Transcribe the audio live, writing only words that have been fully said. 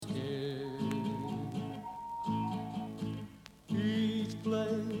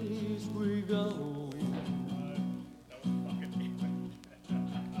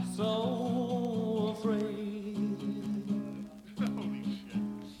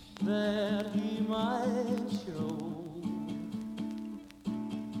that he might show.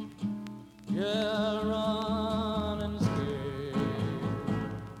 Yeah, run and scared.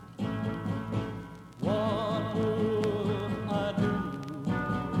 What would I do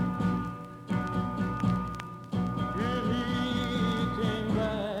if he came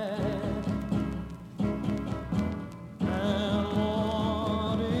back and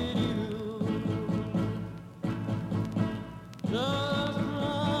wanted you? Just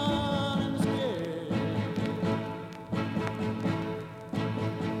run and scared.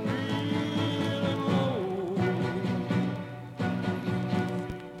 Feeling low.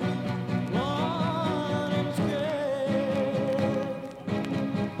 Run and scared.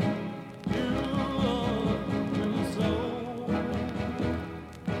 You love him so.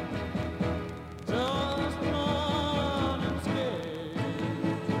 Just run and scared.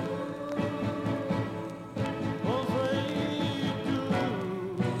 Afraid to lose.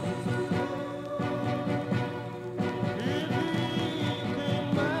 If he came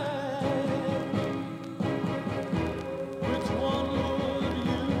back, which one would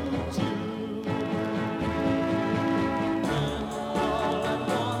you choose? And all at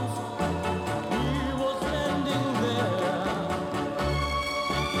once he was standing there,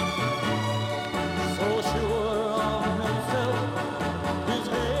 so sure of himself, his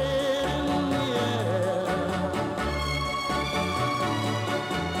head in the air.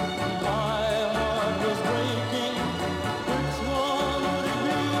 My heart was breaking. Which one would it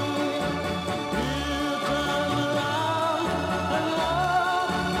be? He turned around and walked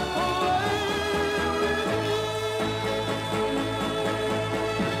away with me.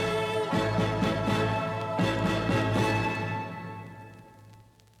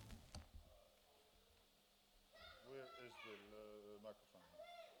 Where is the microphone?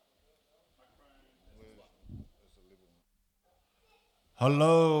 Where's the level?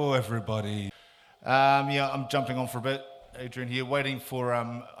 Hello, everybody. Yeah, I'm jumping on for a bit. Adrian here, waiting for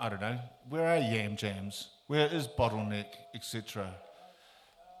I don't know. Where are Yam Jams? Where is Bottleneck, etc.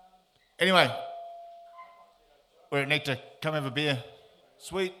 Anyway, we're at Nectar. Come have a beer.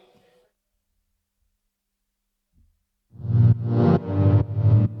 Sweet.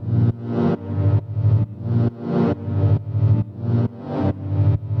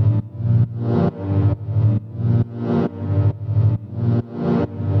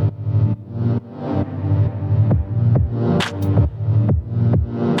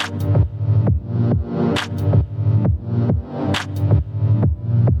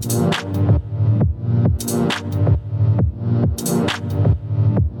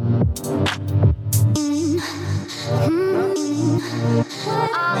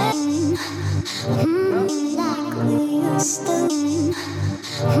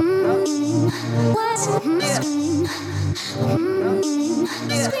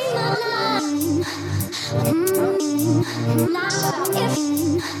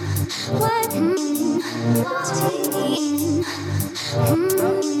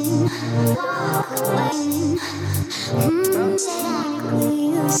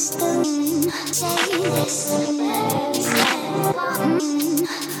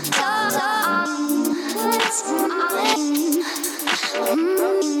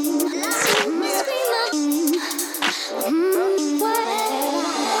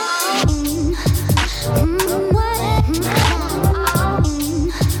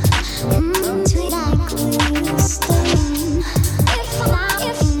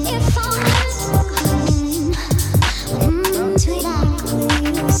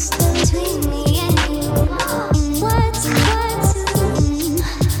 Between me and you, what's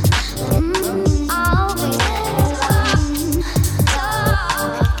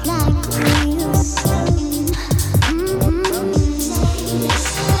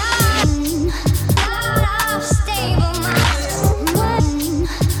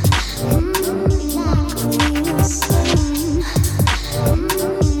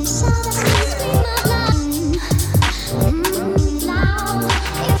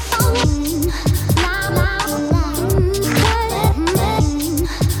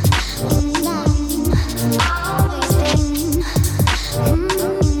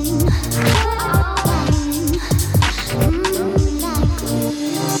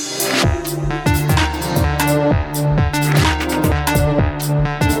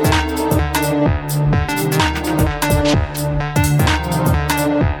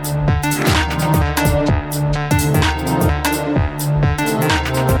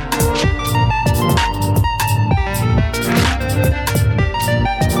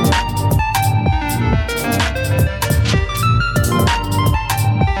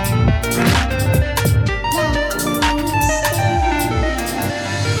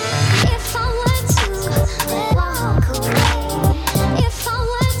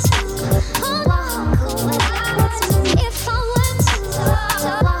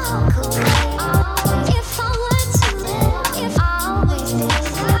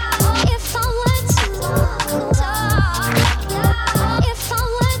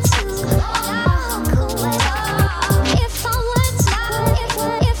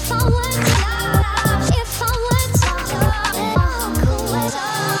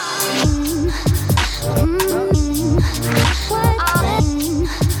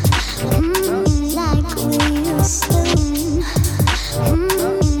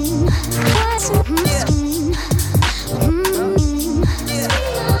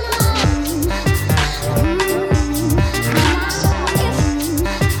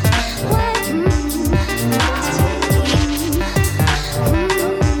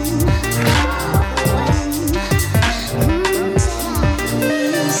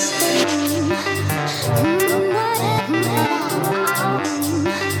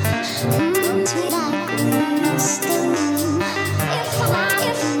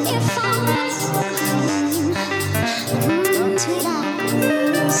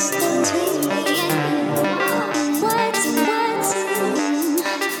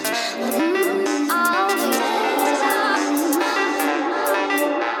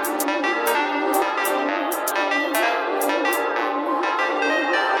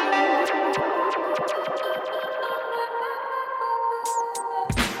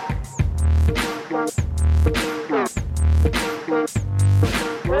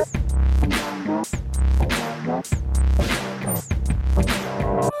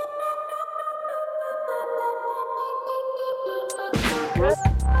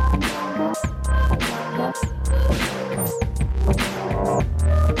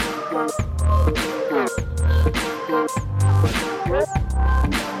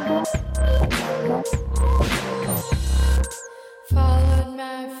Followed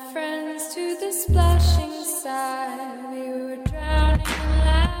my friends to the splashing side. We were drowning and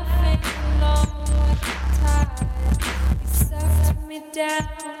laughing along with the tide. It sucked me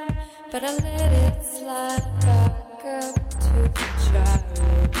down, but I let it slide back up to the child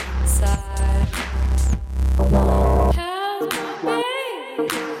inside. How's my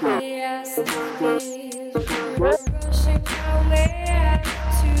baby? He asked me as we were rushing our way out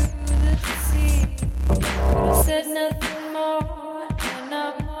to the sea. But I said nothing more, and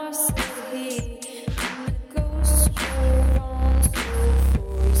not more said he. And the ghost drove on so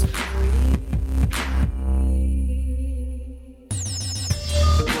forcefully.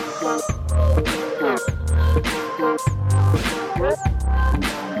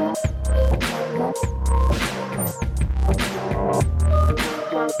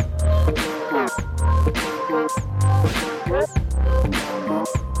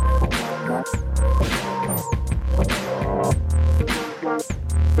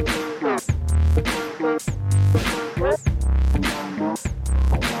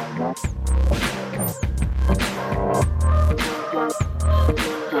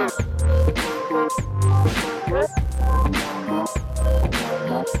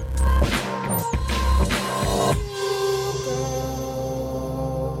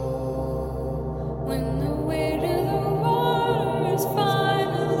 When the weight of the waters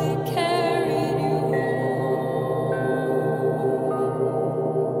finally carried you home,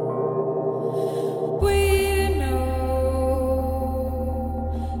 we know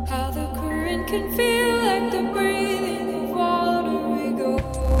how the current can feel like the breathing of water we go.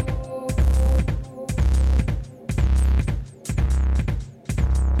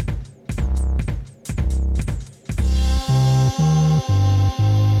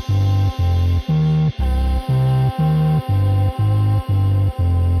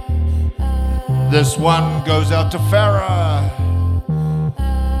 This one goes out to Farah.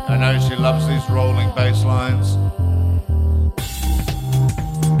 I know she loves these rolling bass lines.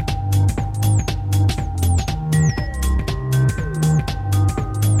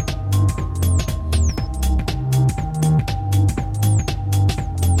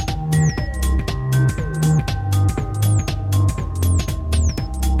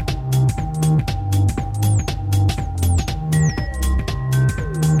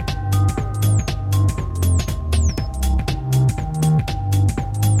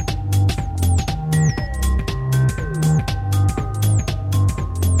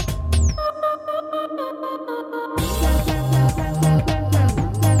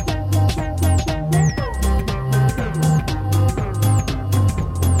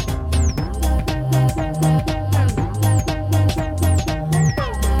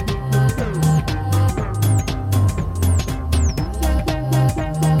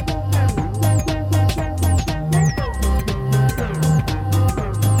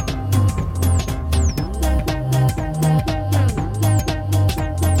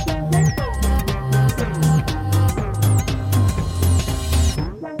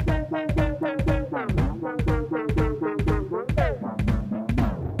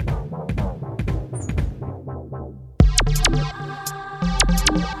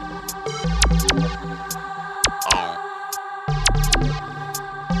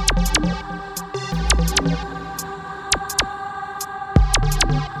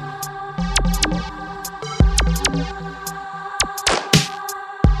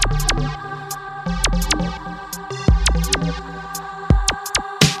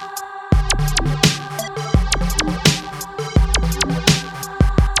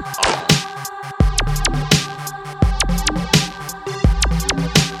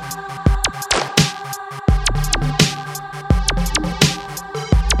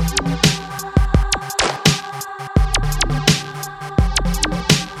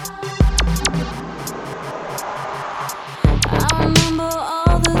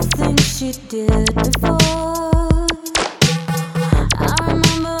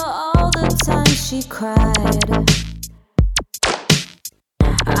 she cried.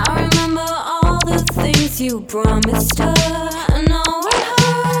 I remember all the things you promised her. I know it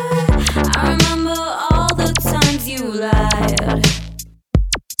hurt. I remember all the times you lied.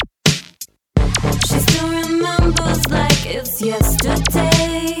 She still remembers like it's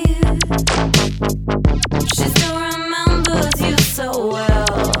yesterday. She still remembers you so well.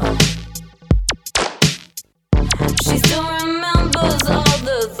 She still remembers all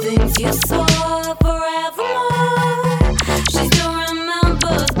the things you swore forevermore. She still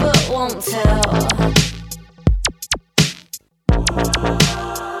remembers but won't tell.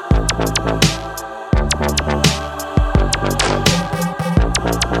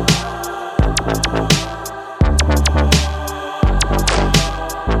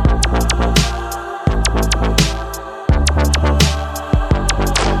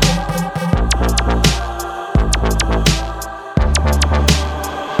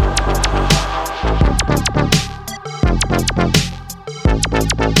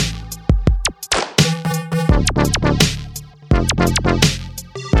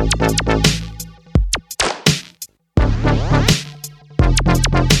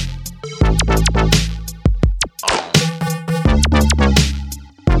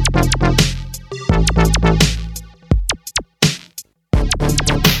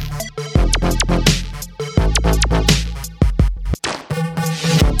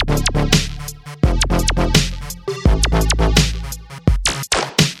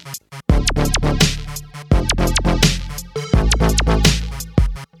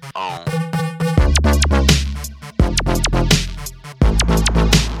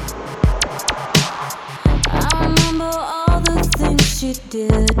 I remember all the things she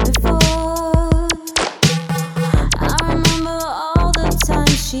did before. I remember all the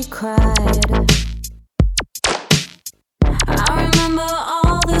times she cried. I remember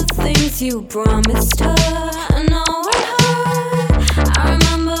all the things you promised her. I know it hurt. I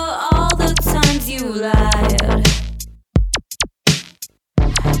remember all the times you lied.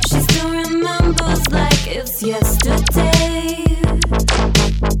 She still remembers like it's yesterday.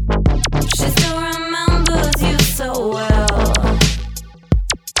 She still remembers you so well.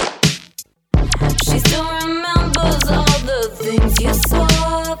 She still remembers all the things you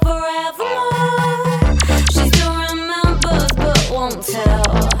swore forevermore. She still remembers but won't tell.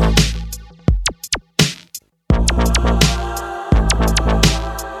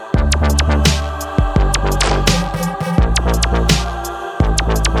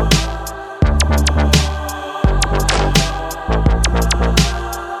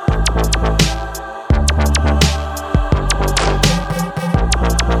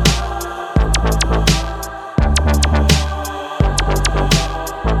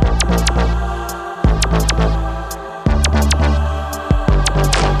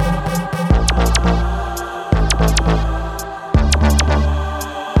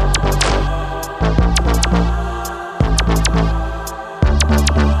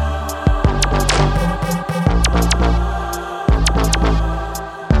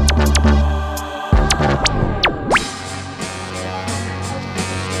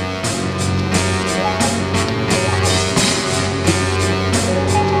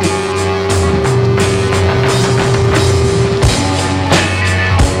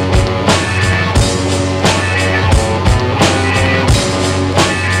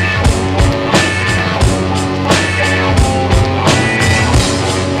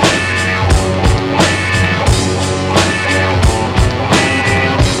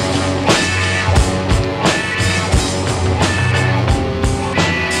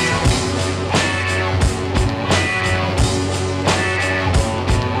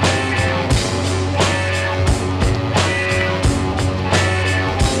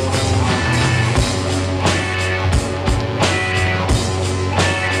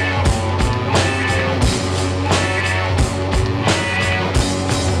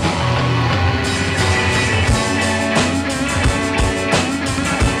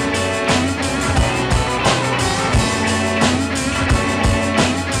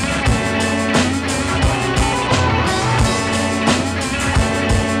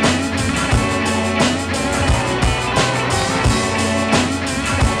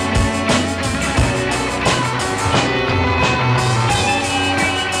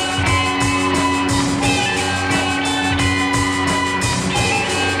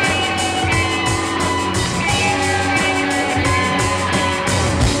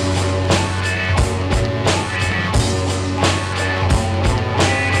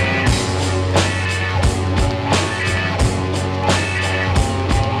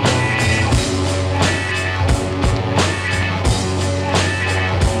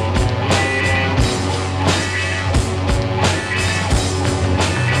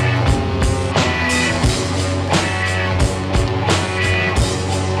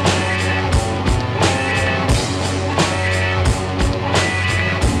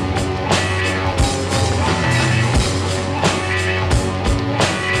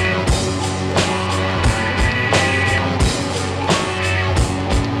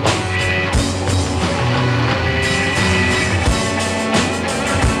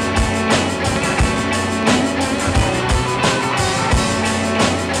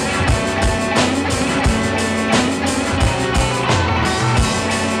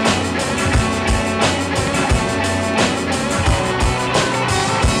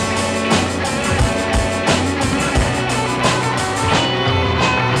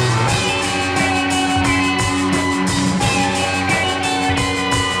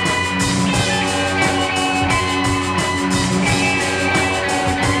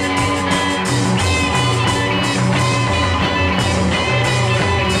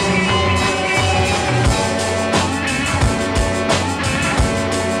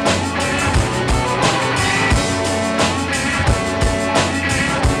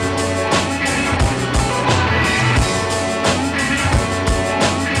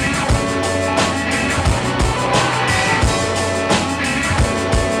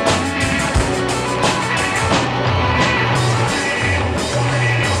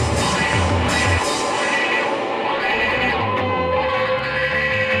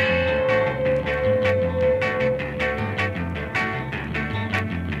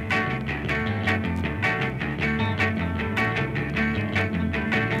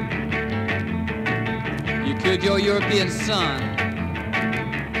 killed your European son.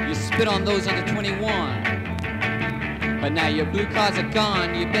 You spit on those under 21. But now your blue cards are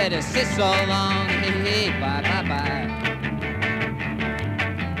gone. You better sit so long. Hey, hey, bye, bye, bye.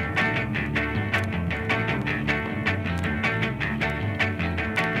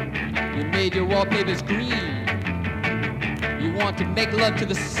 You made your wallpapers green. You want to make love to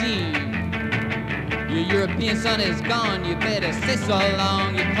the scene. Your European son is gone. You better sit so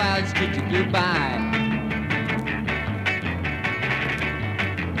long. Your clouds treat you goodbye.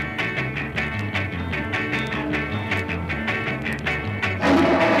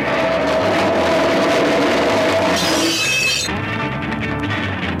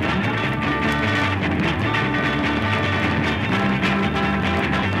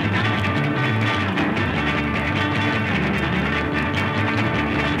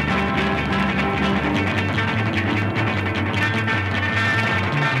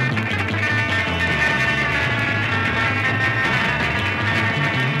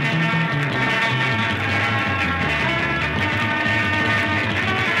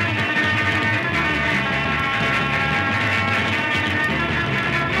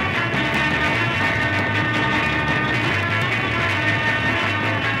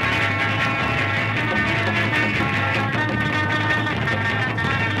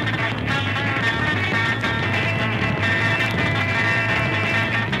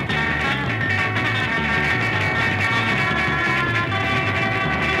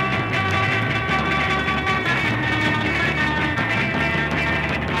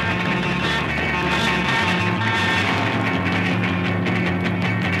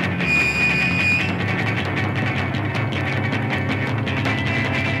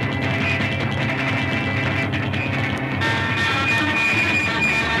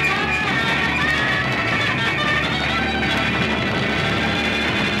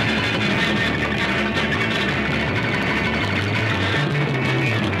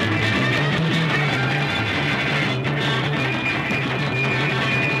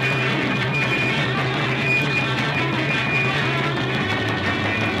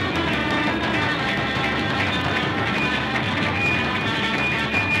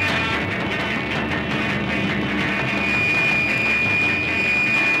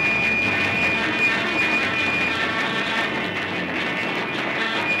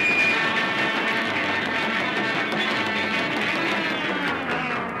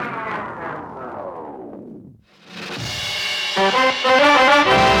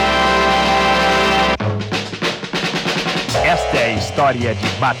 Esta é a história de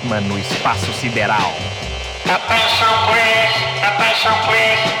Batman no espaço sideral. Atenção, please,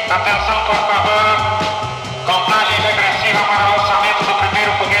 atenção, por favor. Contagem regressiva para o lançamento do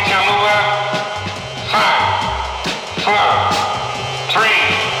primeiro foguete à Lua. 5, 4, 3,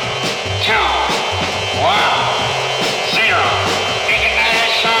 2, 1, 0.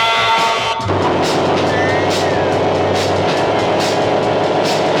 Ignition!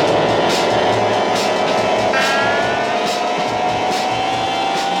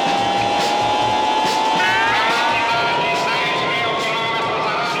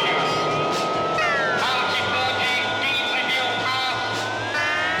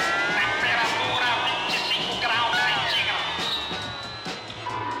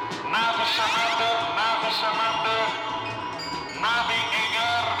 Nave em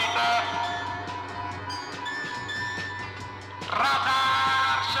órbita.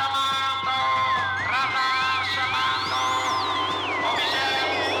 Radar chamando. Objeto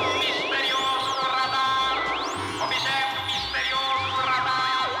misterioso no radar.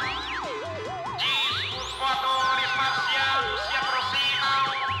 Discos voadores marcianos se aproximam.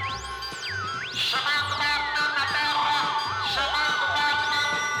 Chamando Batman na Terra. Chamando Batman.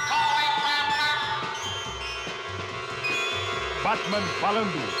 Calling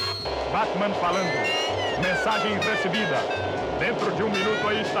Batman. Batman falando. Mensagem recebida. Dentro de 1 minuto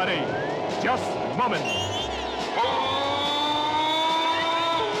aí estarei. Just a moment.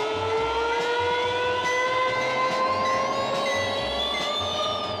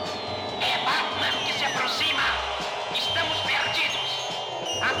 É Batman que se aproxima. Estamos perdidos.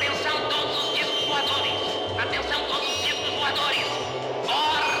 Atenção todos os discos voadores.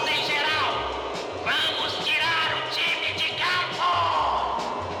 Ordem geral. Vamos tirar o time de campo.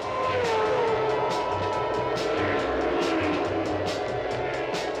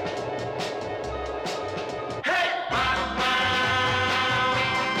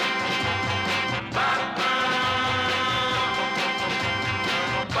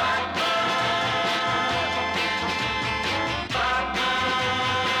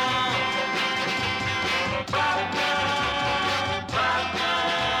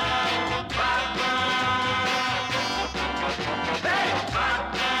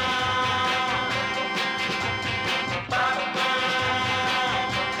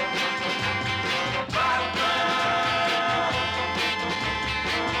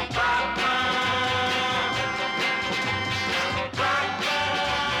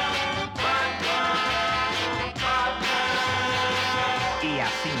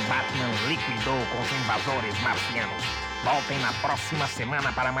 acabou com os invasores marcianos. Voltem na próxima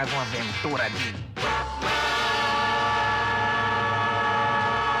semana para mais uma aventura de...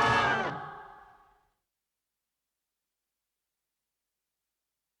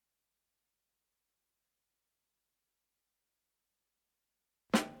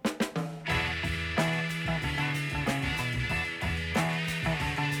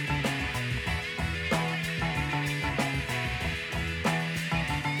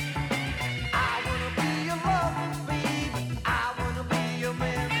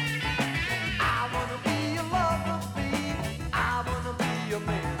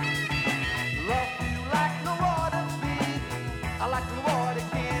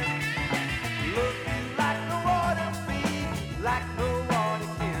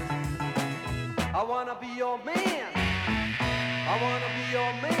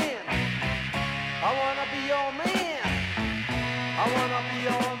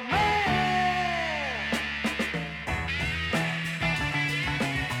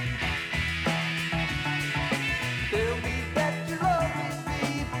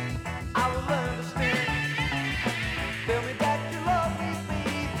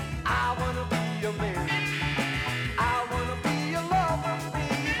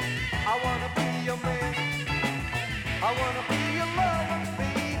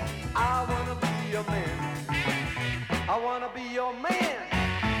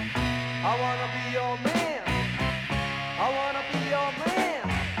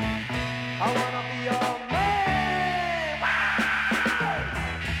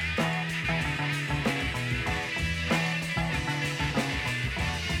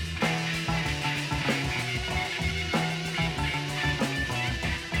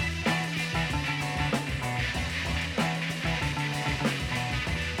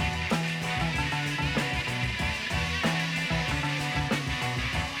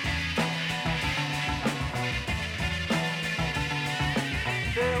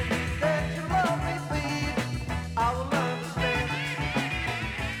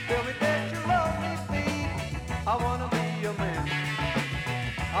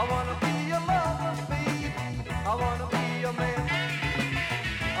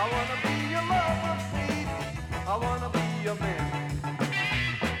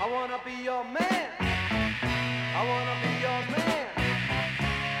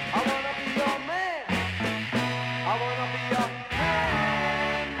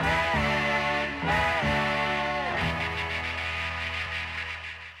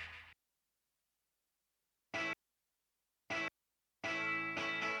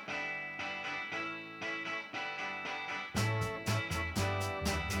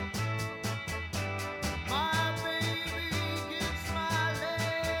 My baby gets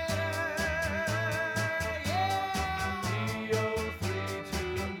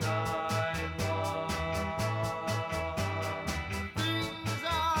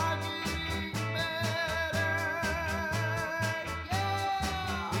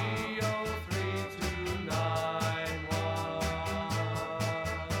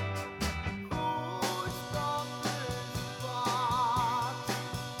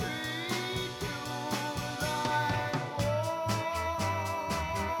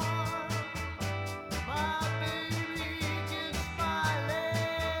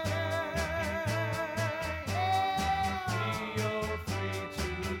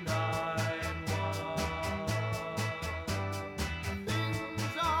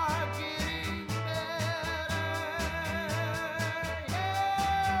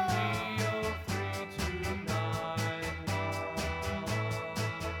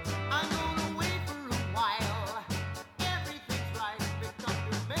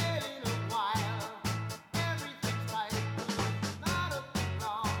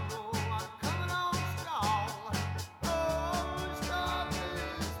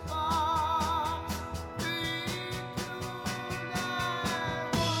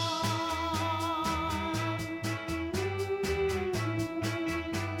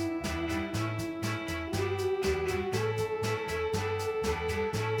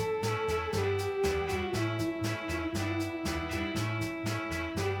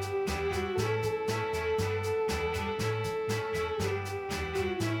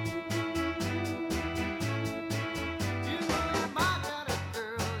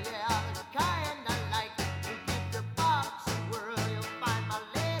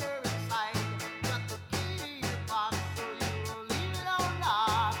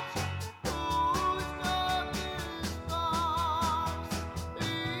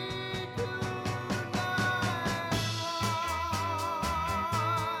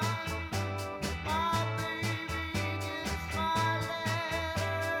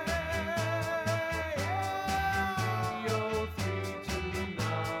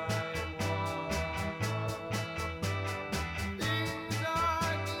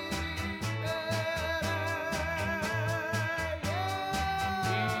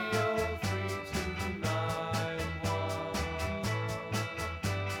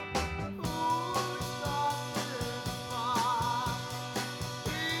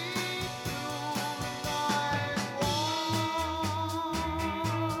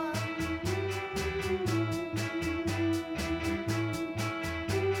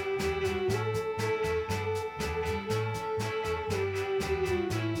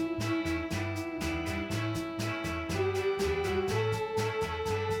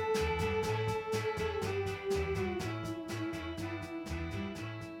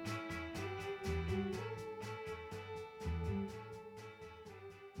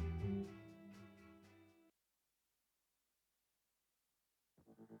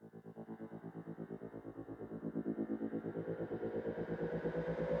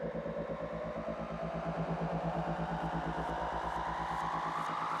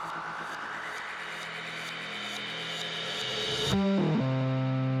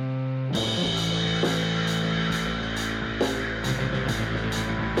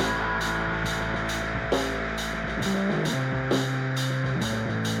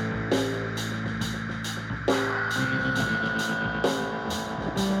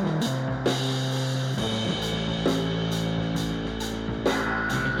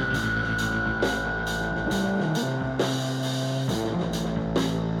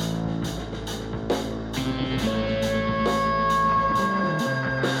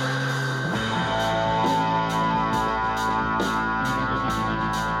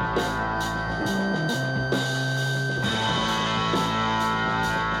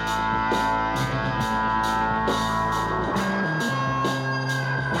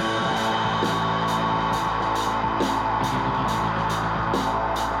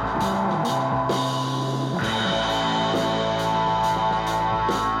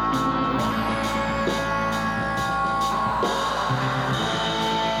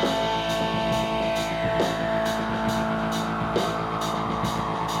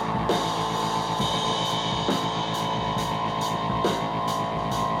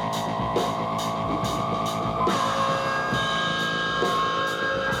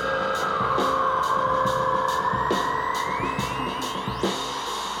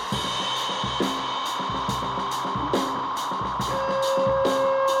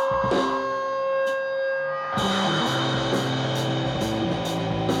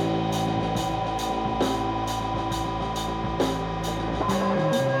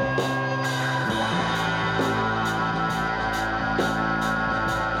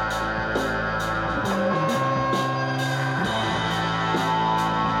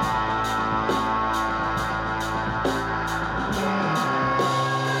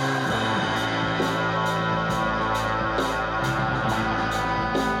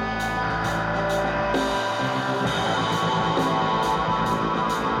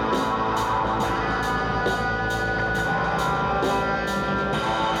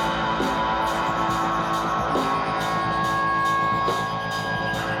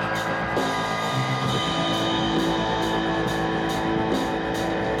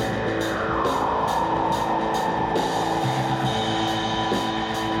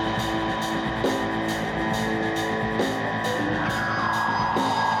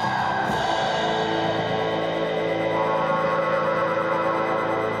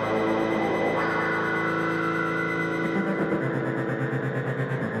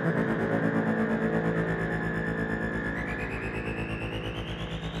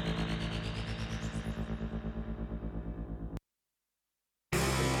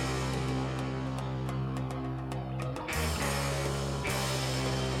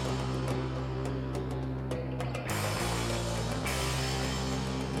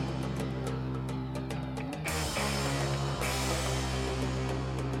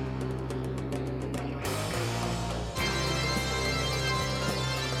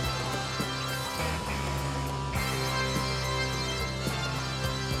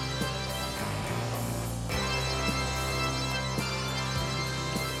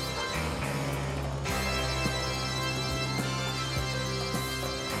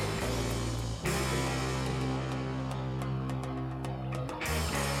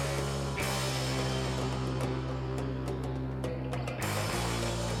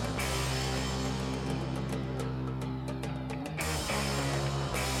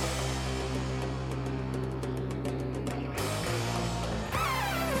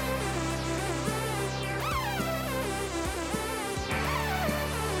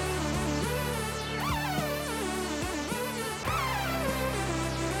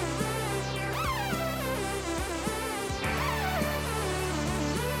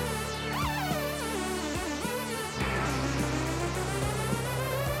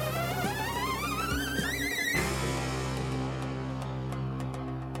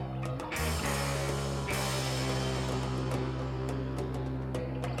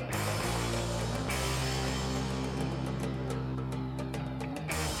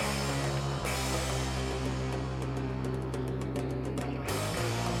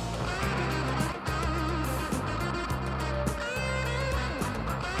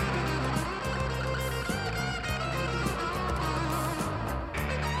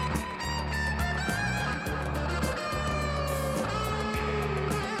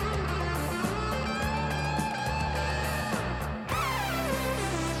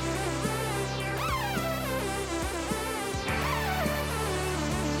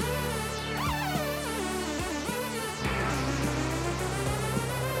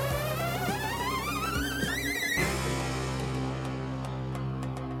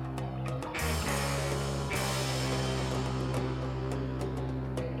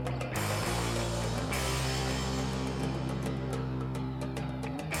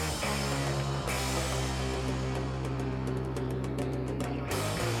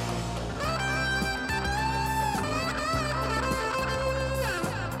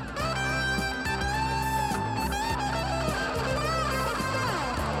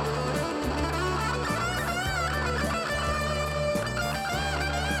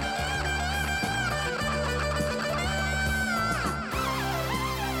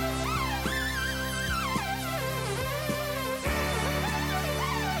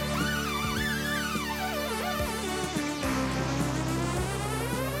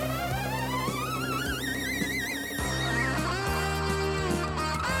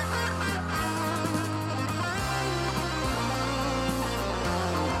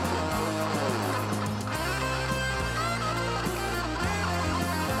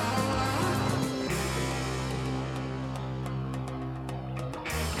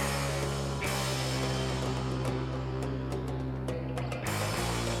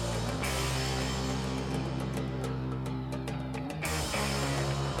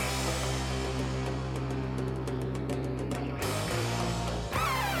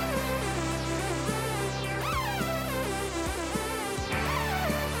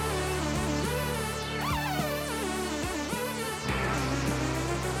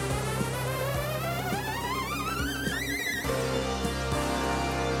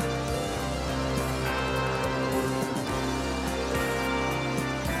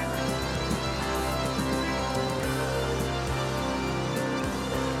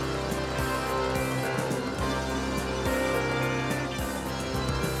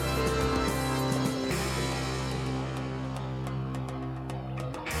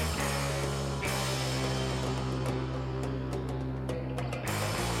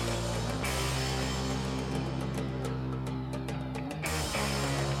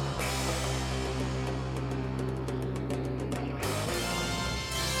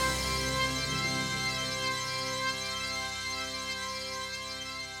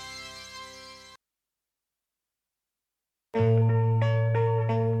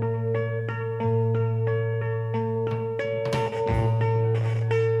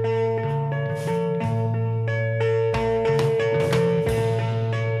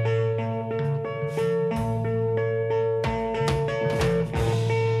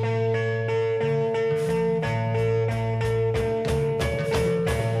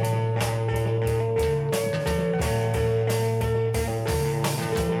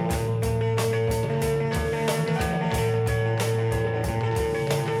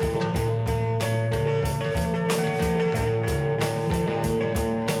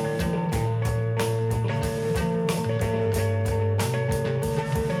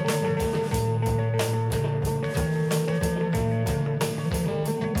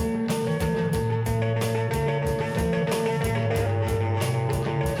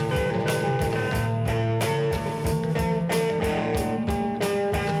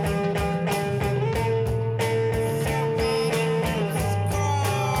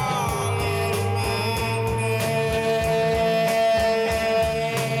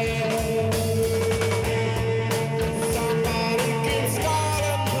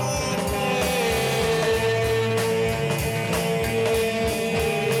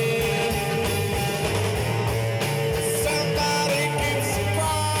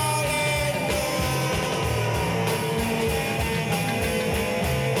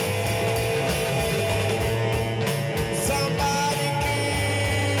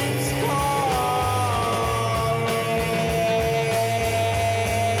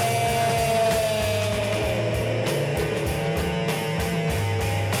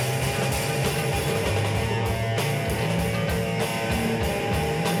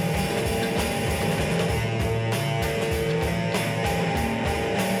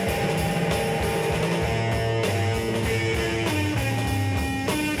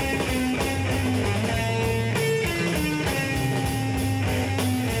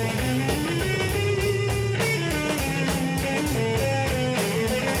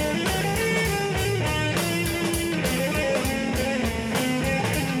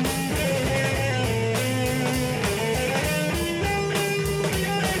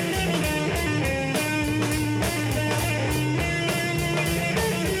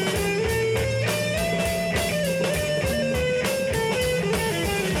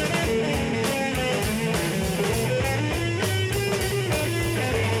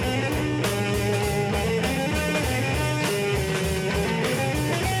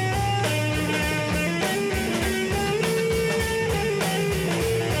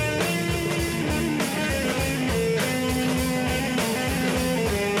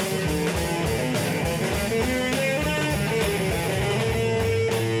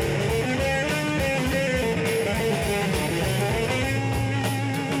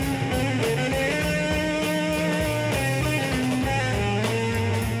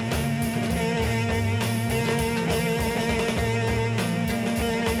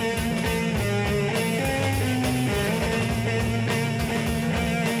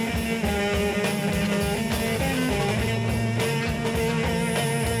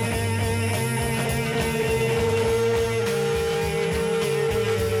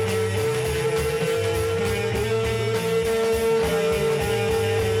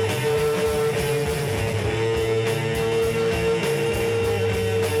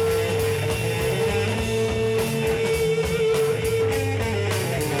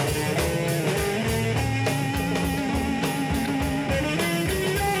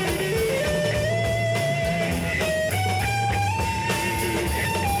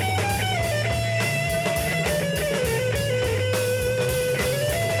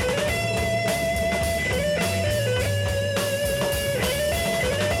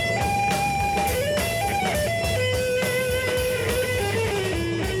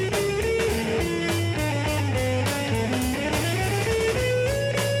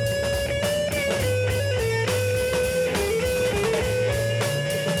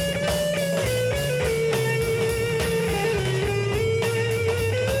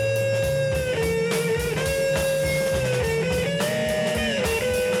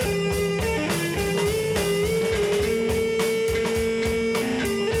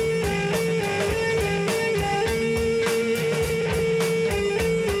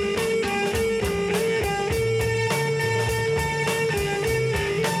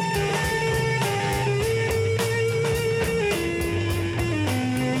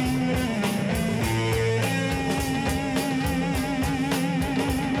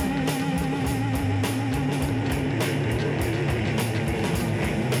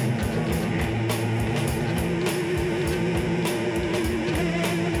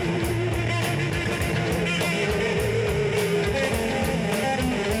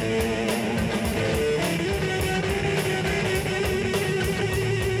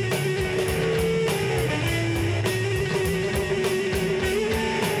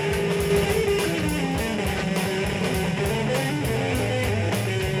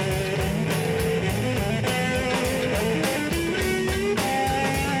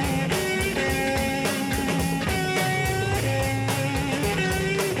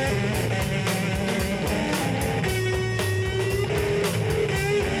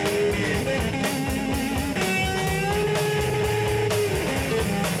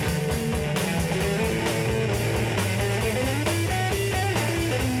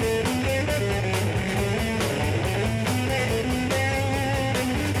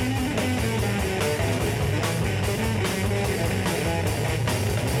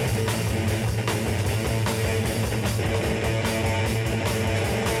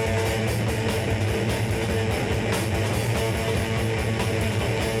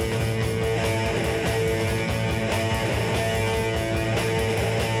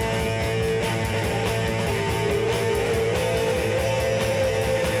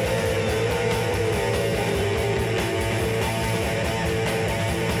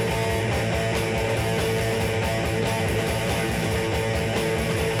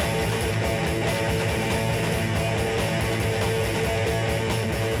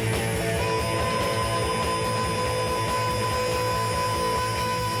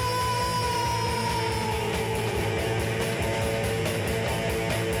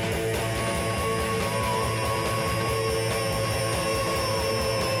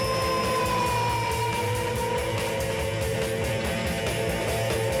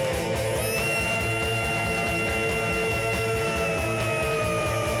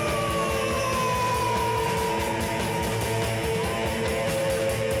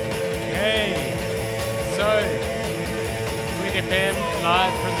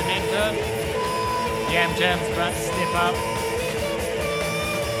Yam Jam's about to step up.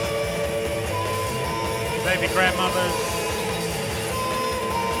 Baby grandmothers.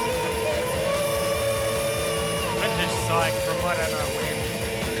 Vintage psych from I don't know when.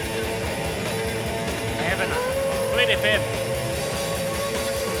 Having a Fleet FM.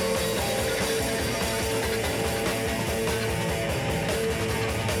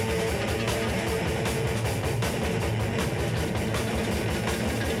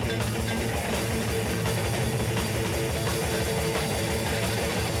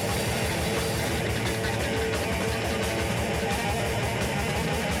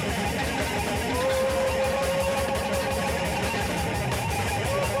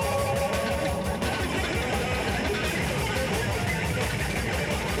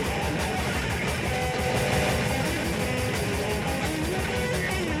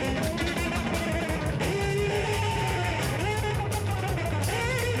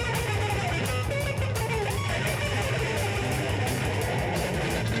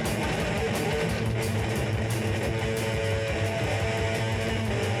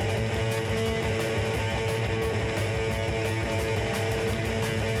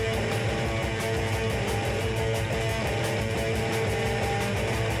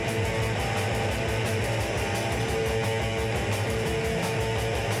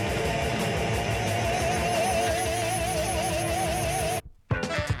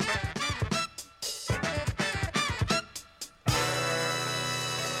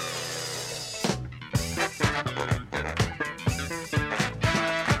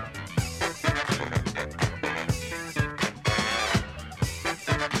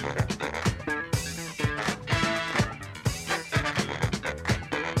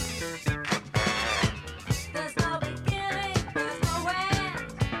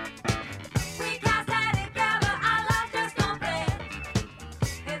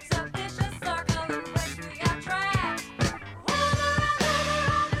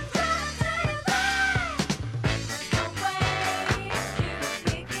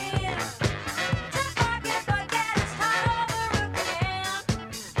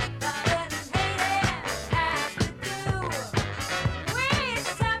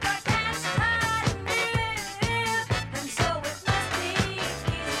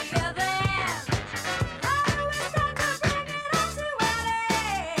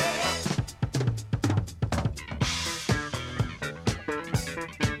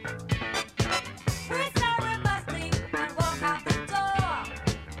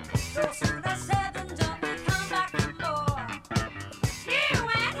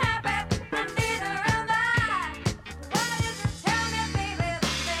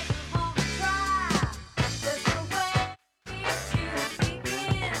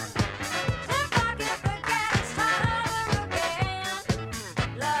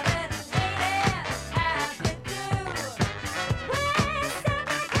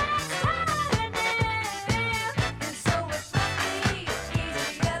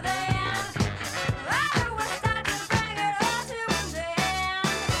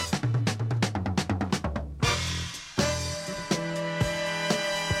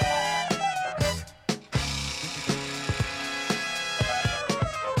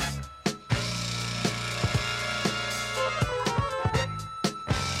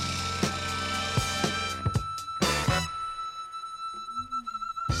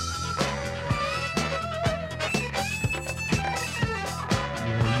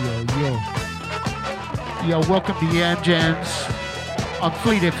 Yo, welcome to Yam Jams on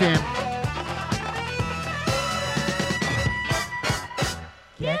Fleet FM.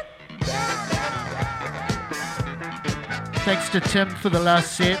 Thanks to Tim for the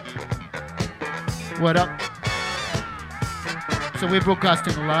last set. What up? So we're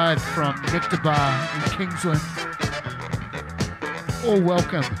broadcasting live from Nectar Bar in Kingsland. All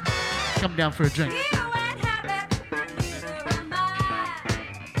welcome. Come down for a drink.